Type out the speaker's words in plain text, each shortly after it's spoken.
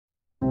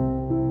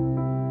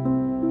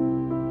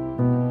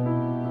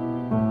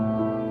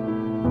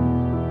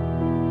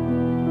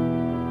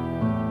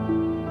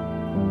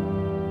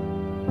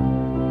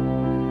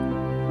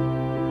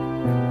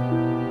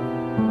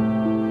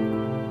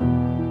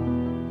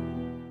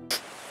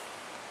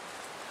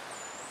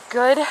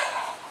Good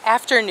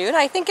afternoon,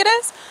 I think it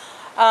is.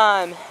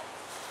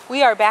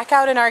 We are back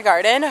out in our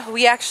garden.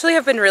 We actually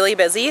have been really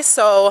busy,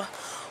 so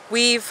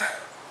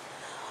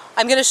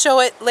I'm going to show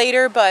it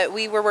later, but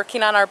we were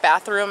working on our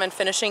bathroom and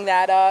finishing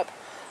that up.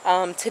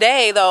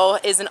 Today, though,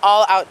 is an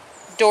all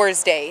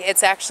outdoors day.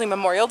 It's actually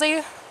Memorial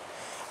Day.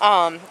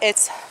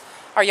 It's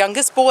our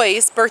youngest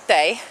boy's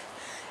birthday,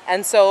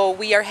 and so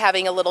we are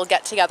having a little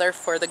get-together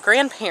for the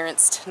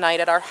grandparents tonight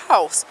at our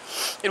house.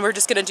 And we're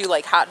just going to do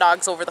like hot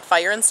dogs over the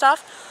fire and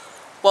stuff.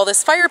 Well,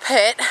 this fire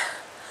pit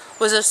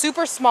was a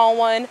super small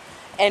one,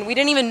 and we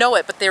didn't even know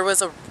it, but there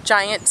was a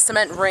giant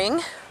cement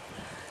ring.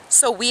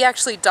 So we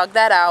actually dug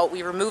that out.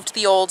 We removed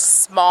the old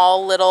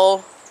small little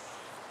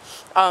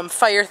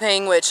fire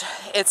thing, which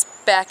it's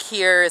back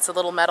here. It's a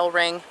little metal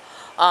ring.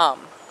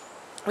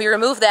 We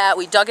removed that,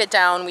 we dug it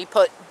down, we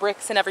put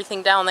bricks and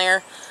everything down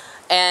there,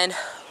 and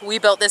we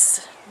built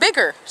this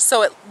bigger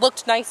so it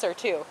looked nicer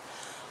too.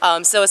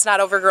 So it's not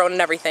overgrown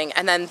and everything.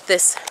 And then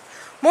this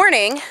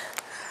morning,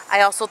 I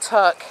also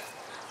took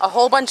a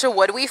whole bunch of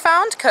wood we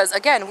found, because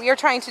again, we are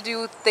trying to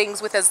do things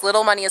with as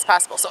little money as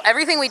possible. So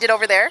everything we did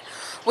over there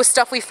was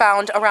stuff we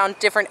found around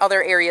different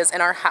other areas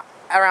in our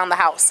around the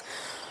house.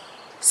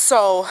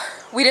 So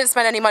we didn't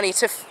spend any money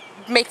to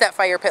make that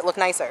fire pit look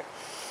nicer.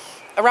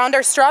 Around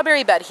our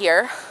strawberry bed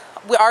here,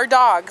 our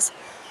dogs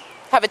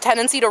have a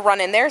tendency to run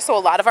in there, so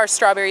a lot of our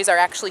strawberries are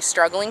actually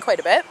struggling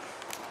quite a bit.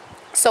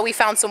 So we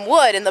found some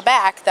wood in the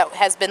back that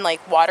has been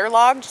like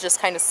waterlogged, just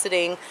kind of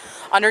sitting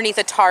underneath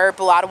a tarp.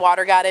 A lot of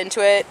water got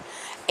into it,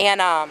 and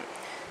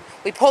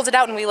we pulled it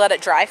out and we let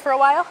it dry for a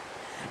while,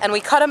 and we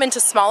cut them into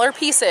smaller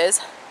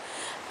pieces,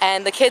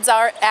 and the kids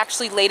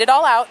actually laid it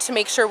all out to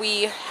make sure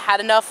we had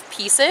enough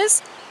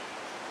pieces.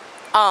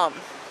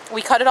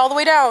 We cut it all the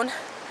way down,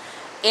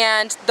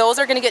 and those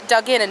are going to get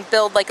dug in and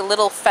build like a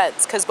little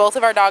fence, because one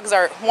of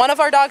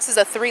our dogs is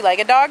a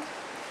three-legged dog,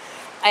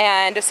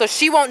 and so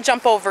she won't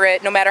jump over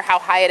it no matter how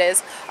high it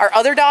is. Our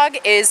other dog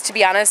is, to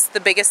be honest, the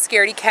biggest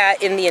scaredy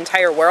cat in the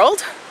entire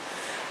world,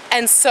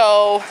 and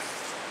so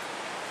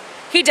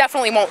he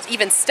definitely won't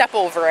even step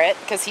over it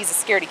because he's a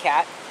scaredy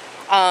cat.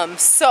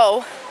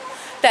 So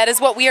that is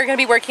what we are going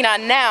to be working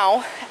on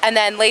now, and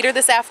then later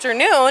this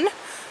afternoon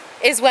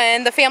is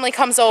when the family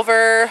comes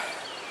over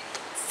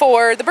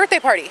for the birthday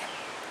party.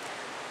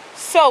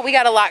 So we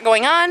got a lot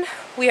going on,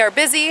 we are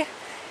busy,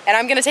 and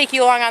I'm going to take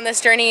you along on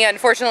this journey.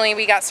 Unfortunately,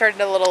 we got started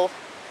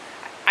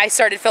I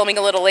started filming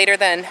a little later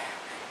than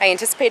I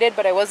anticipated,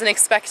 but I wasn't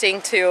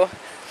expecting to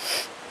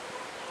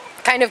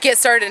kind of get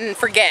started and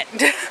forget.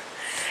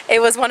 It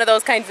was one of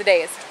those kinds of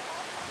days.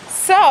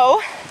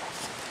 So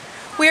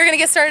we are going to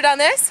get started on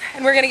this,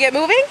 and we're going to get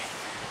moving,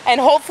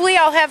 and hopefully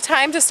I'll have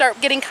time to start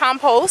getting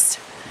compost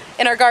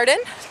in our garden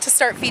to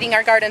start feeding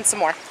our garden some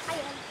more.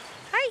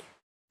 Hi.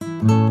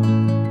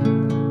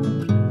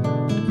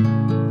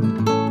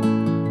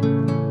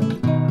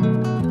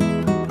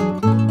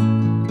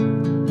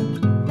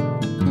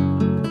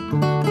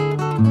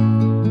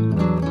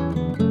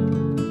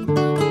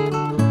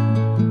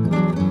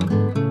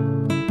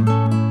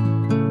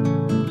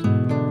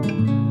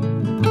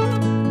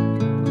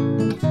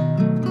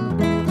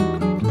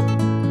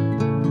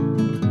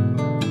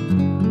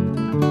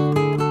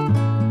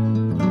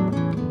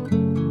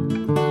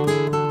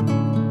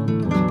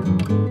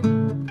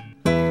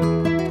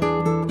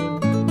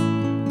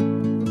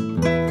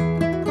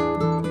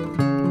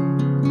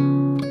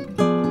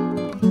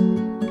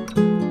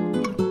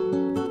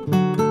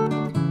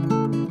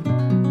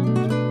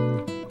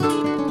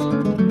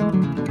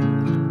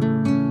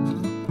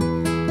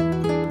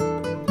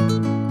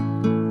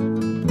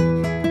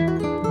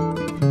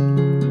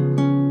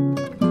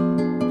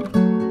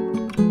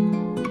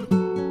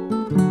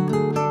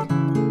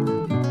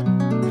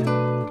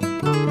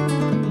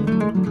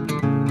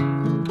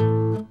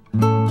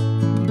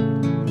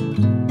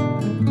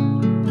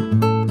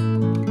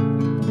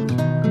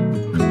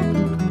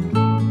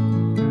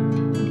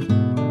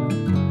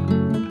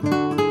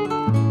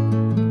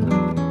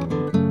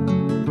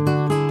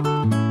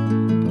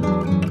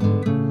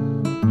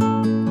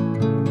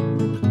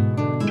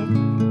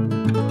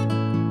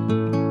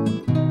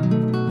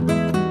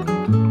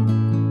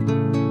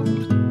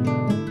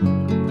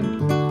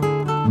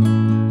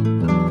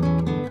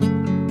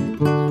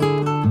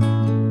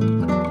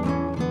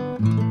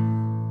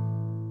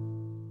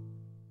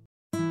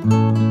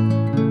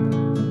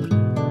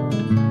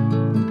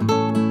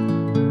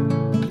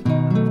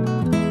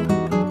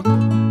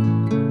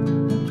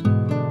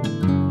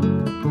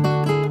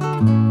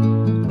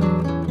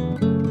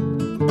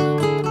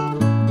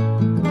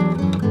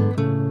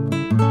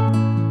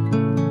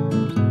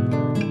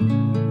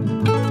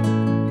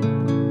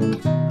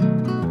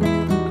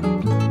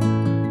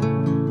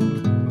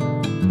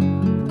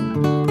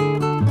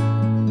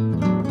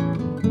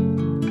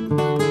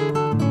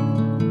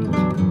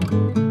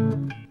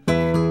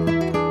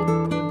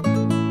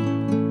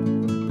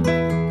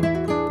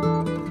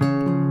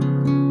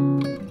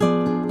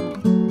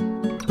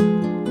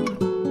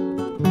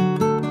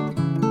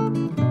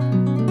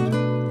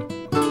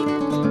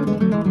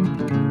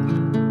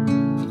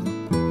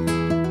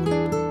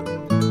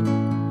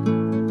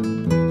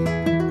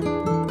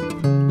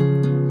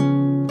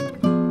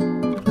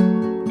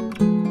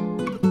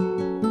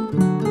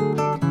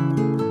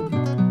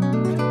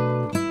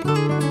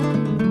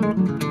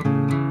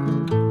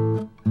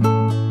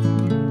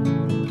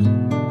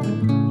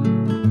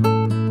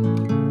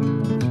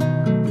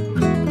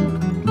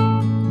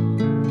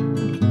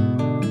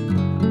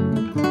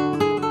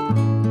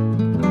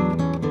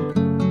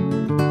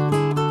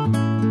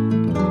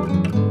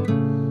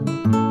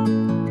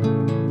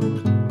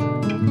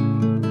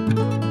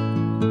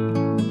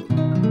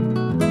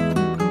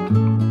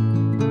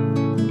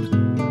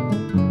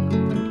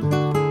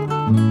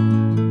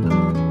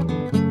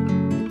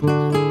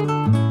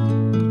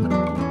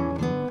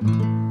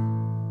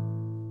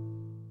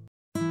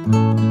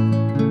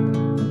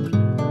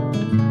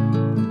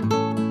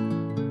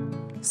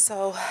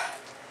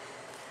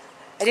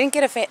 didn't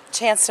get a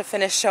chance to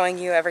finish showing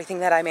you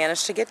everything that I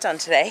managed to get done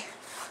today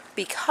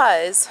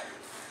because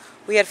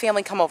we had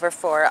family come over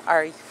for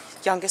our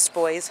youngest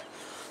boy's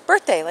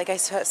birthday, like I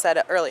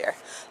said earlier.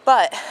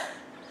 But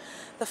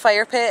the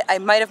fire pit, I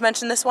might have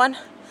mentioned this one,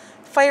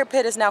 the fire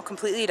pit is now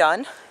completely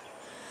done.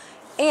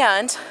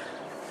 And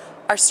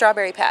our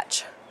strawberry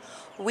patch.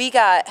 We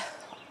got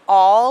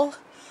all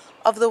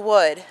of the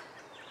wood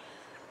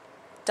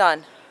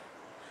done.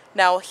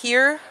 Now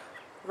here,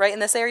 right in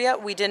this area,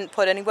 we didn't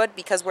put any wood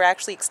because we're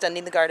actually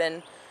extending the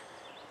garden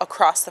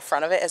across the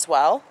front of it as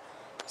well.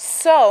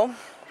 So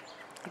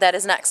that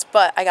is next,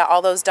 but I got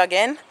all those dug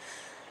in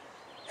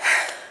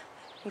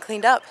and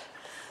cleaned up.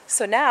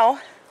 So now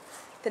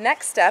the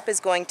next step is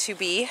going to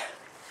be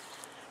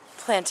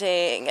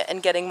planting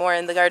and getting more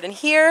in the garden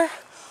here.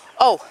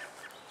 Oh,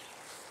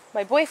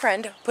 my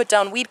boyfriend put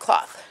down weed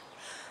cloth.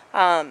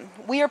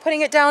 We are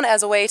putting it down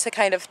as a way to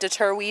kind of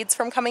deter weeds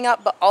from coming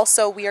up, but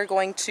also we are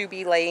going to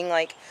be laying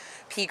like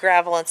pea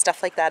gravel and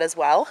stuff like that as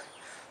well.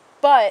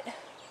 But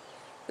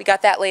we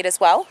got that laid as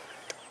well.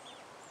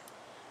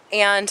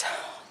 And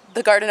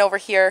the garden over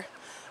here,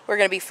 we're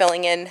going to be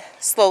filling in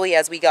slowly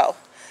as we go.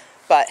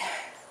 But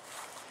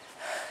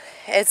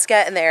it's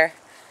getting there.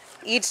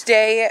 Each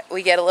day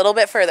we get a little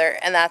bit further,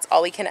 and that's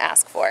all we can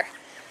ask for.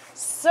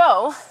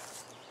 So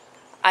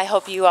I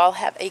hope you all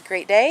have a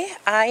great day.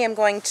 I am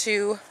going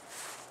to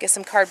get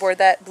some cardboard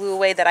that blew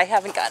away that I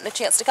haven't gotten a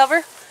chance to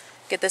cover.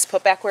 Get this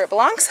put back where it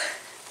belongs.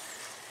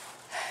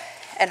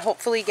 And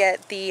hopefully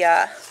get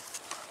the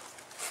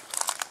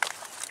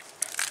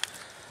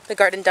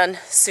garden done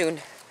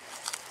soon.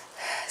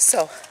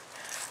 So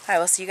I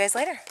will see you guys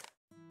later.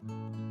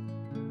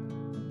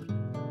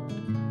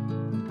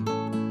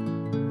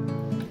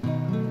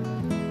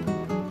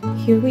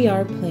 Here we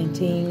are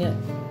planting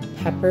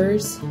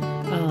peppers.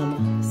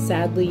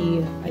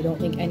 Sadly, I don't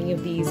think any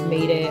of these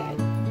made it.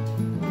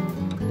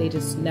 They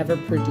just never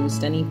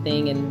produced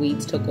anything, and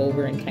weeds took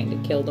over and kind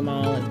of killed them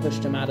all and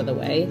pushed them out of the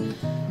way.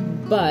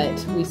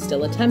 But we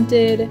still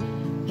attempted,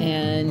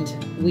 and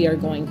we are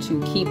going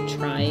to keep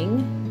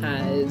trying,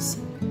 as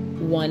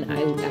one,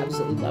 I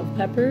absolutely love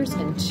peppers,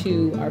 and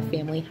two, our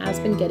family has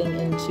been getting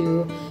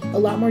into a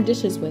lot more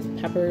dishes with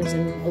peppers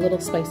and a little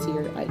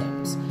spicier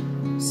items.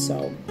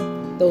 So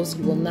those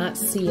you will not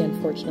see,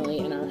 unfortunately,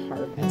 in our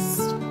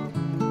harvest.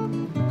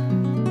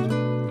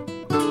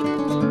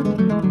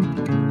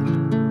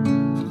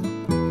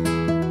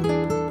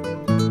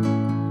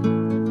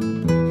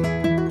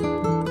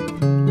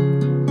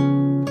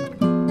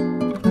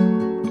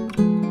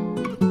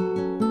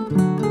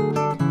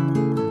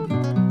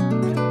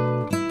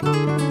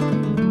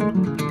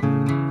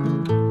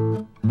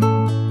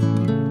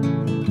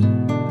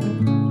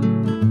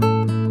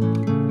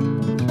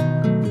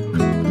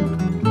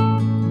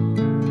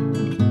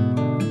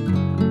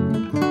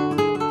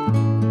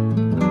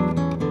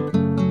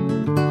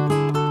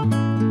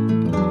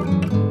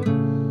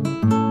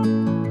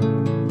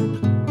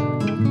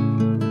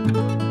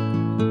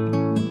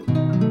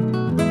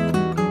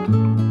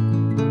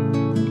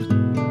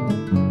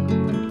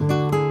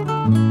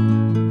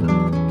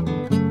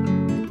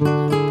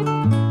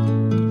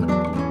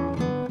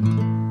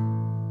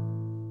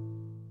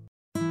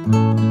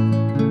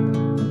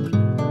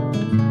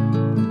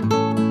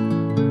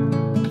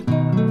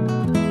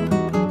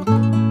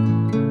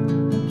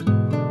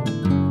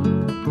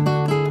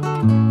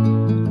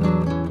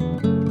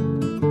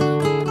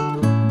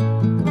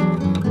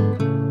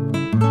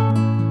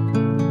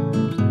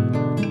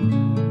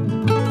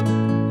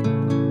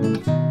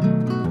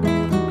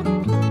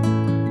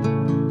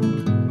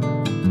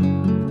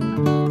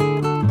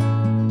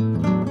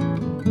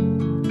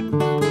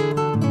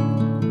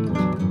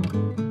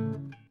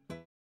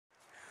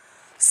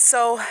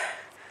 So,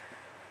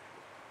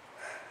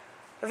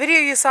 a video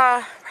you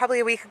saw probably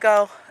a week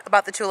ago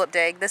about the tulip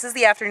dig. This is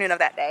the afternoon of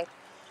that day.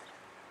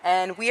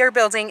 And we are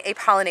building a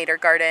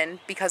pollinator garden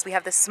because we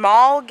have this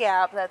small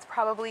gap that's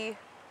probably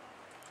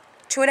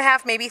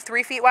 2.5, maybe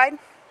 3 feet wide.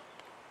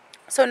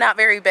 So not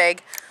very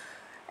big.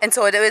 And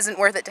so it isn't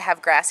worth it to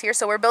have grass here.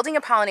 So we're building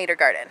a pollinator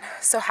garden.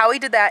 So how we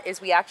did that is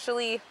we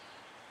actually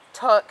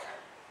took,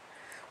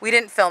 we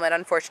didn't film it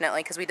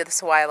unfortunately because we did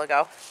this a while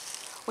ago.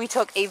 We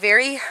took a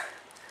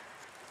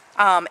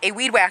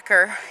weed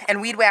whacker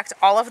and weed whacked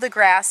all of the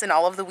grass and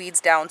all of the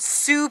weeds down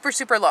super,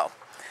 super low.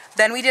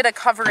 Then we did a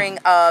covering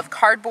of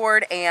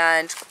cardboard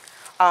and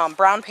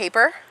brown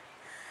paper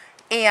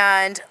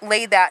and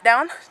laid that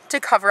down to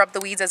cover up the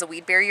weeds as a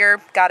weed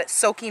barrier. Got it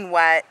soaking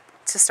wet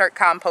to start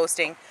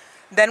composting.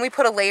 Then we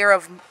put a layer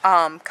of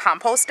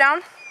compost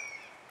down,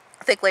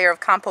 a thick layer of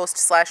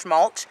compost /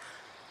 mulch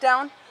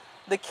down.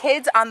 The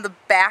kids on the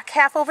back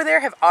half over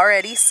there have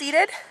already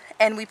seeded,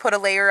 and we put a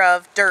layer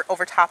of dirt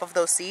over top of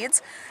those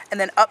seeds. And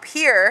then up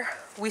here,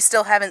 we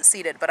still haven't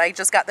seeded, but I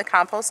just got the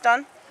compost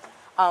done.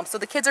 So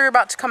the kids are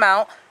about to come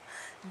out,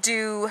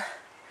 do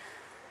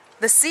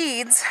the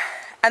seeds,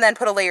 and then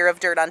put a layer of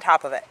dirt on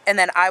top of it. And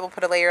then I will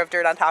put a layer of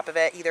dirt on top of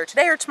it either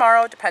today or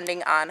tomorrow,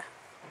 depending on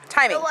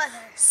timing.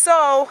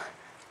 So,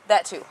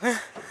 that too.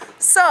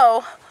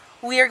 So,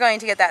 we are going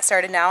to get that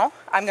started now.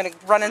 I'm going to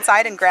run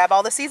inside and grab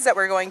all the seeds that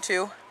we're going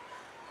to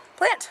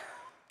plant.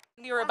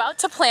 We were about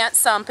to plant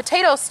some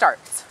potato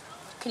starts.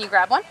 Can you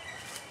grab one?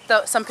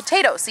 Some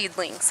potato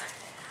seedlings.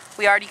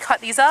 We already cut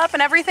these up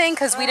and everything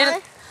because we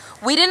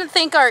didn't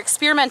think our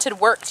experiment had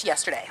worked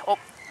yesterday. Oh,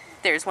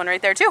 there's one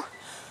right there too.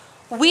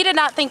 We did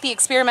not think the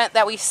experiment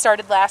that we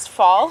started last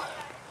fall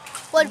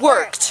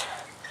worked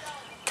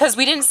because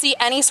we didn't see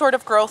any sort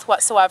of growth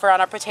whatsoever on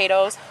our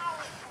potatoes.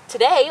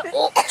 Today,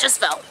 oh, just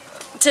fell.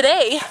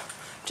 Today,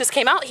 just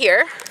came out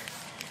here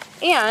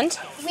and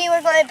we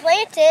were going to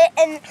plant it,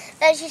 and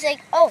then she's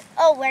like, oh,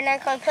 we're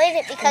not going to plant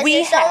it because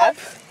we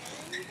have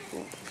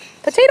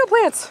potato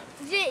plants.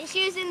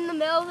 She was in the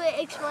middle of it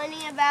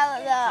explaining about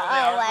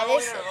the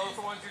lettuce.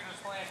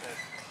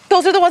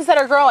 Those are the ones that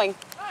are growing.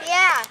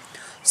 Yeah.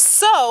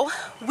 So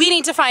we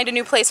need to find a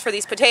new place for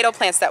these potato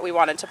plants that we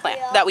wanted to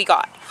plant, that we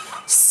got.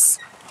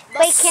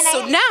 Wait,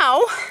 so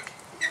now,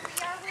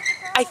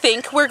 I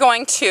think we're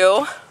going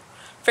to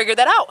figure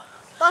that out.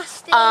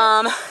 Busted.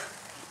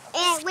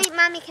 And wait,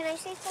 Mommy, can I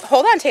say something?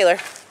 Hold on, Taylor.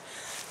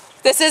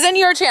 This isn't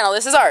your channel,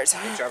 this is ours.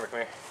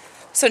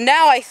 So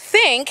now I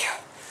think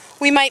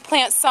we might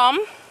plant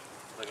some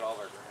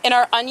in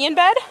our onion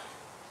bed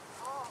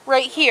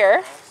right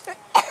here.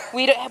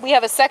 We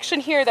have a section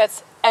here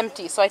that's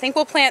empty, so I think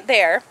we'll plant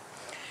there.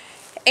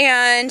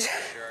 And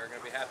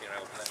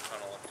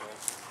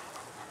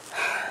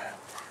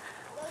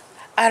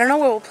I don't know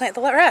where we'll plant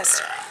the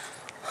rest.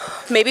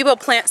 Maybe we'll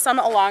plant some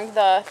along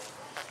the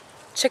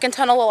chicken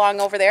tunnel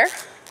along over there.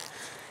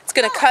 It's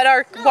gonna cut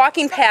our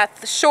walking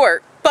path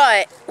short,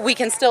 but we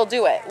can still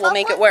do it. We'll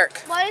make it work.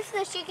 What if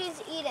the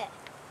chickens eat it?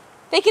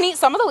 They can eat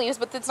some of the leaves,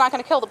 but it's not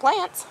gonna kill the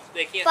plants.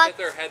 They can't get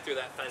their head through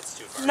that fence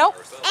too far. Nope.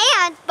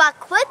 But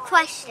quick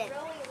question.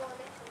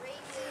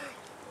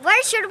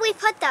 Where should we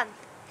put them?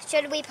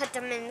 Should we put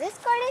them in this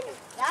garden?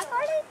 That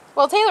garden?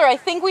 Well, Taylor, I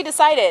think we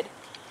decided.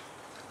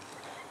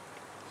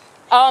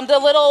 The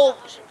little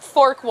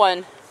fork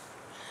one.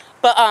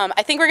 But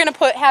I think we're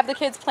gonna have the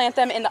kids plant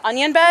them in the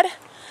onion bed,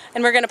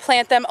 and we're gonna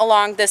plant them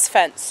along this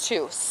fence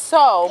too.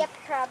 So yep,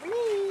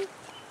 probably.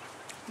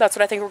 That's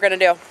what I think we're gonna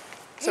do.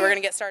 So we're gonna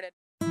get started.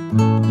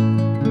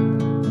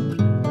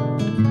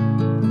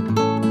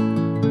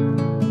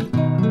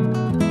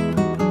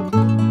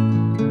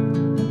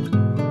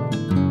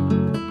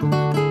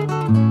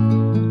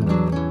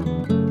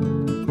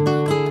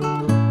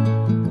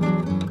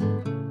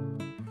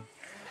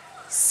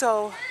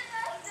 So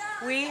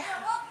it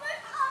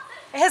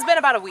has been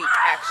about a week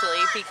actually,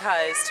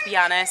 because to be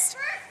honest,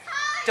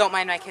 don't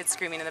mind my kids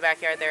screaming in the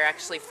backyard. They're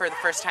actually for the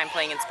first time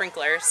playing in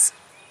sprinklers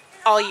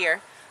all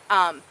year.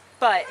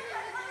 But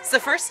it's the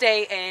first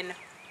day in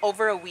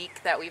over a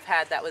week that we've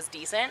had that was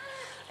decent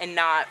and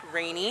not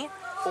rainy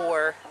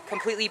or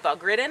completely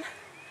bug ridden.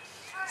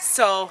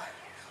 So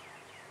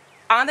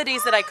on the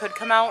days that I could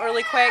come out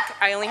really quick,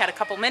 I only had a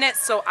couple minutes,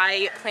 so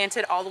I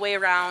planted all the way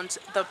around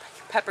the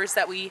peppers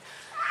that we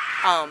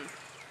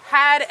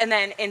had, and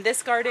then in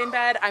this garden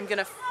bed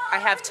I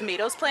have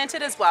tomatoes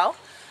planted as well,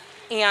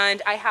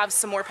 and I have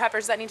some more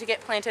peppers that need to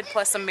get planted,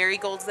 plus some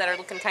marigolds that are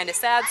looking kind of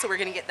sad, so we're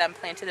gonna get them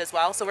planted as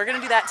well. So we're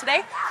gonna do that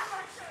today.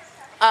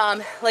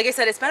 Like I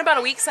said, it's been about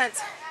a week since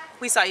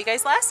we saw you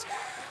guys last.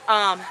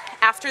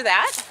 After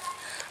that,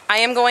 I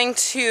am going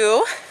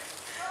to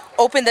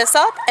open this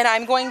up and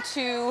I'm going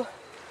to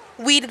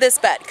weed this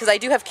bed because I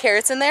do have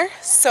carrots in there,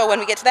 so when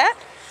we get to that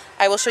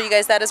I will show you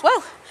guys that as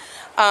well.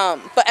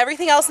 But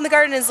everything else in the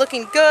garden is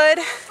looking good.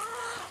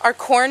 Our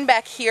corn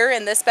back here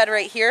in this bed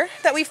right here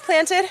that we've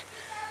planted,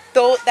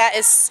 though, that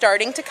is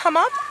starting to come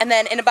up, and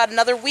then in about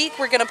another week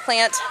we're gonna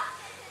plant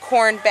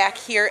corn back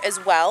here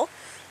as well.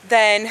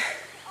 Then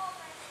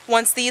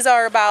once these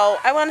are about,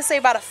 I want to say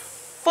about a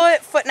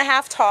foot and a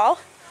half tall,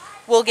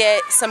 we'll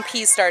get some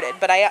peas started.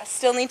 But I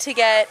still need to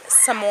get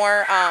some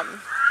more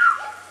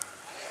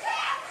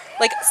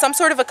like some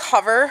sort of a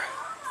cover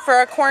for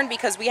our corn,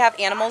 because we have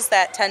animals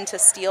that tend to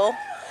steal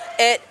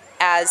it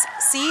as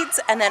seeds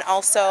and then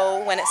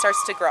also when it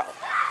starts to grow.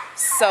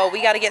 So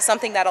we got to get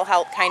something that'll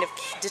help kind of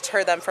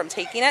deter them from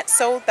taking it.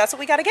 So that's what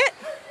we got to get.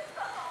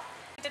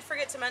 I did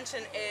forget to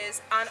mention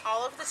is on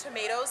all of the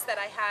tomatoes that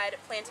I had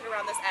planted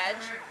around this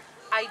edge,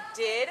 I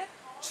did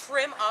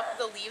trim up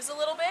the leaves a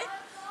little bit,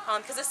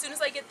 because as soon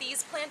as I get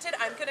these planted,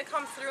 I'm going to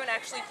come through and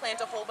actually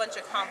plant a whole bunch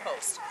of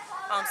compost.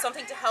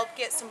 Something to help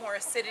get some more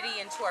acidity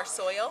into our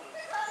soil,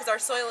 because our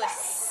soil is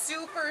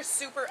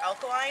super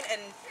alkaline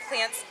and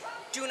plants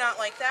do not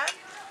like that.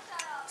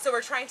 So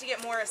we're trying to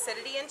get more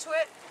acidity into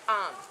it.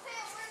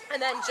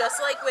 And then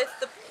just like with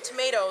the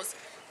tomatoes,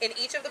 in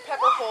each of the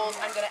pepper holes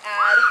I'm going to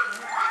add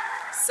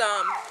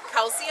some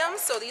calcium.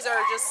 So these are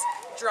just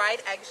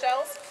dried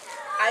eggshells.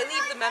 I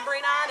leave the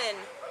membrane on and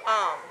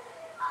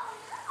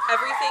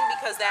everything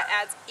because that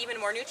adds even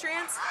more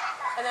nutrients.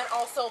 And then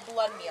also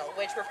blood meal,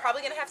 which we're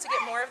probably going to have to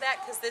get more of that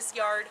because this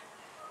garden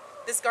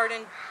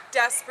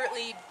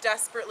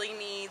desperately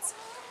needs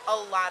a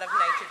lot of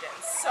nitrogen.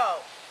 So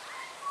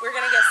we're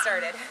going to get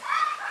started.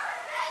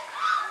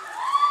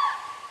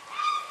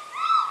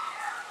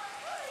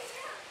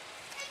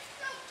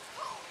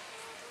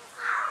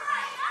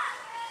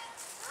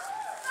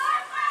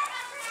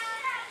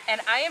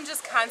 I am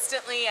just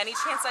constantly, any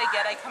chance I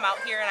get, I come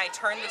out here and I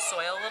turn the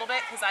soil a little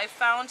bit because I've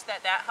found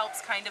that that helps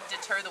kind of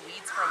deter the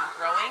weeds from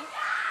growing.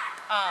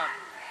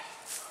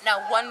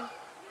 Now one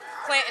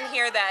plant in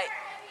here that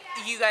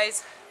you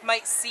guys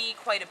might see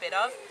quite a bit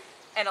of,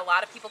 and a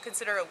lot of people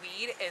consider a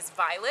weed, is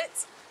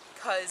violets,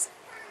 because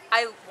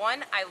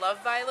one, I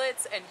love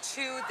violets, and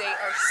two, they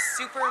are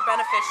super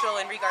beneficial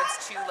in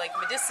regards to like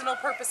medicinal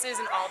purposes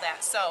and all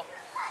that. So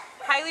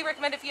highly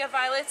recommend if you have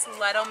violets,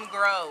 let them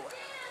grow.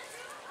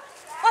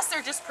 Plus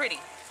they're just pretty.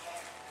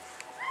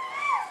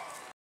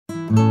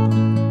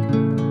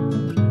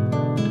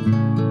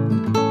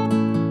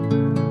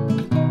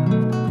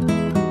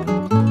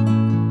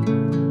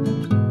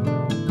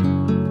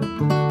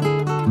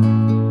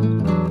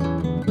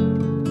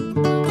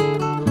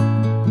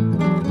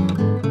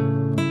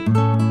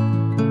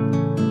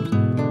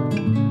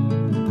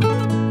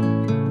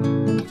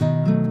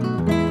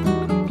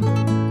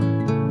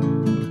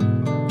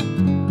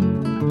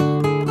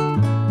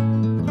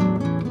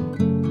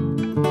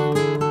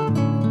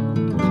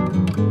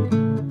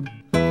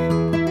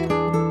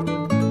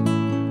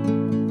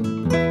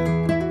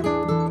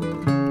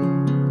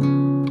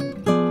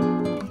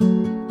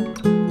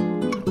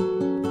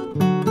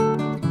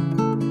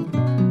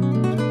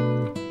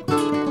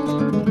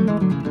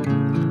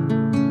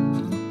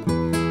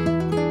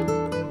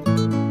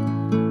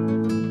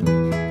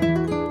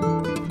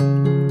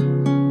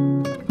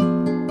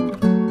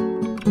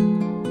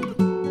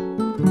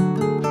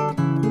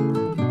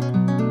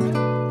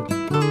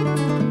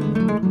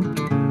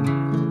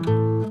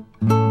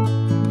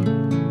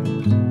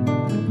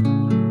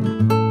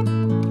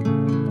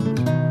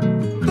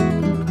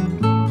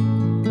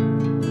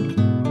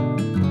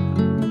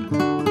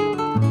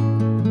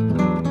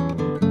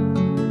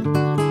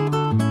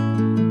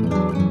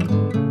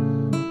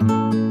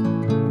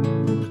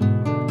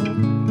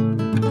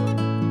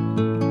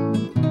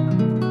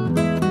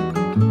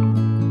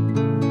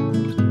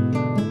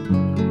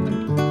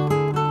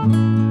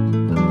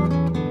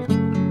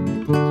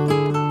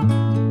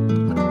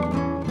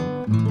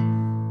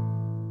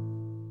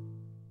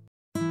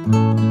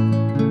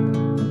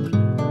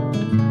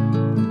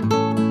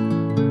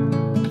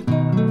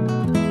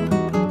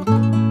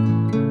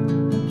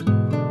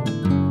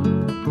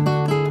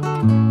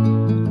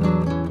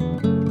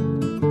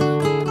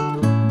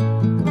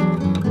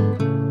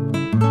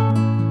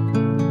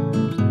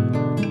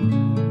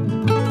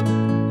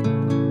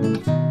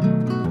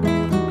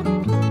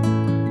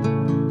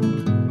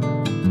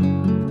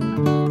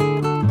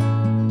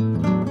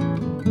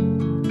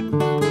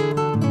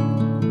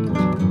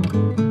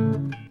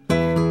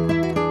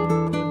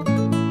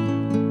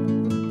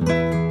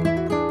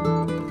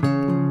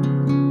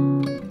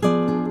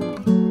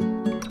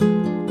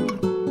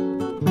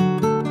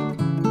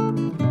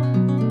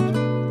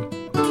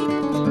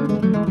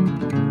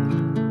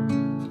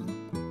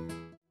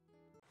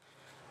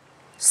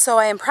 So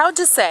I am proud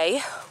to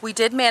say we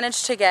did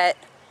manage to get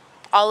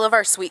all of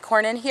our sweet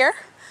corn in here.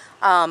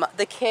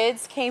 The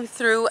kids came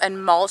through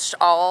and mulched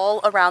all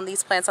around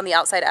these plants on the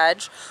outside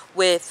edge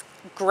with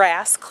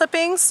grass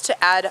clippings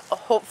to add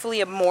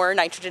hopefully more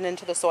nitrogen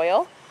into the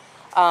soil.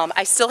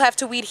 I still have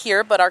to weed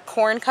here, but our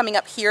corn coming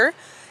up here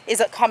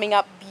is coming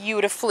up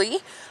beautifully.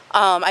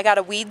 I got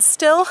to weed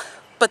still,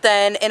 but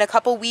then in a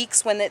couple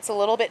weeks when it's a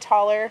little bit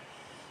taller,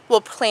 we'll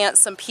plant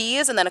some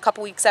peas, and then a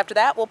couple weeks after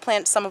that we'll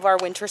plant some of our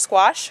winter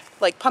squash,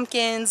 like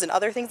pumpkins and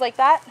other things like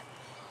that.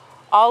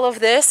 All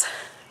of this,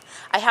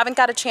 I haven't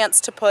got a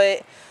chance to put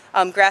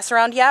grass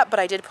around yet, but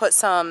I did put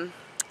some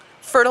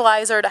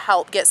fertilizer to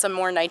help get some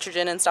more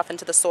nitrogen and stuff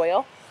into the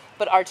soil.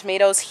 But our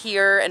tomatoes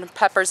here and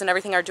peppers and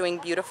everything are doing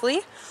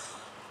beautifully.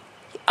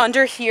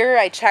 Under here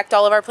I checked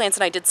all of our plants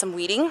and I did some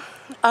weeding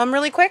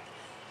really quick.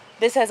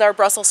 This has our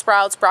Brussels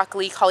sprouts,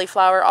 broccoli,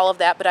 cauliflower, all of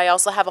that, but I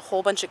also have a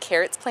whole bunch of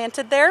carrots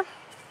planted there.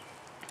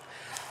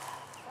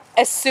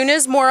 As soon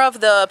as more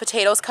of the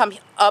potatoes come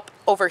up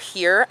over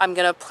here, I'm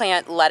going to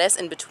plant lettuce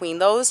in between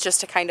those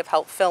just to kind of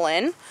help fill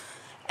in.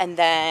 And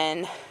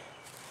then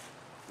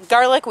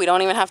garlic, we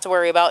don't even have to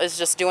worry about, is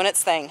just doing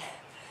its thing.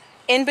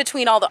 In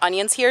between all the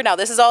onions here, now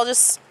this is all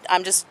just,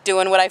 I'm just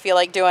doing what I feel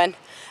like doing.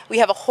 We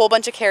have a whole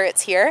bunch of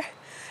carrots here.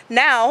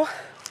 Now,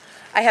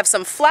 I have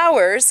some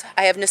flowers.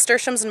 I have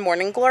nasturtiums and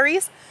morning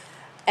glories.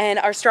 And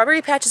our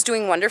strawberry patch is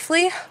doing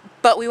wonderfully,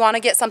 but we want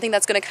to get something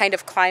that's going to kind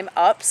of climb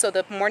up. So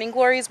the morning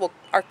glories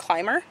are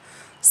climber.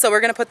 So we're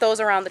going to put those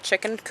around the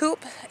chicken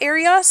coop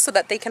area so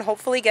that they can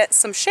hopefully get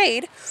some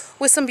shade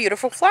with some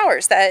beautiful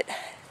flowers that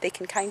they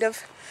can kind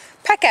of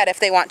peck at if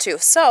they want to.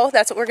 So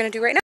that's what we're going to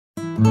do right now.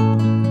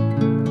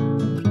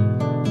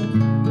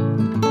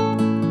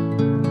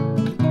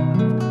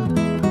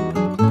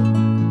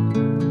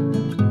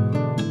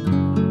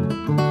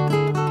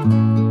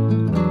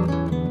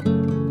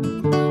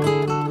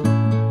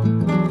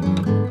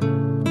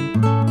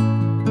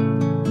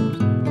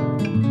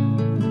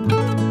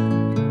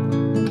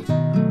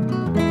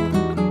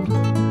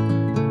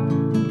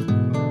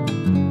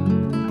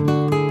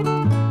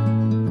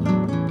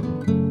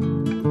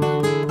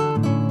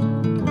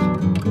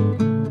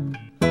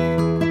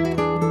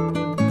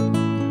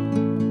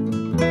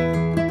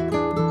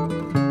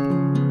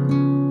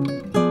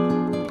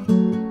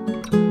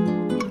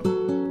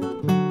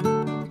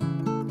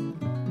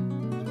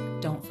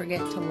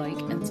 forget to like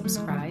and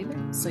subscribe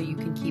so you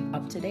can keep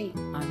up to date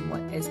on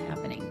what is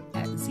happening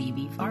at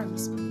ZV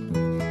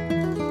Farms.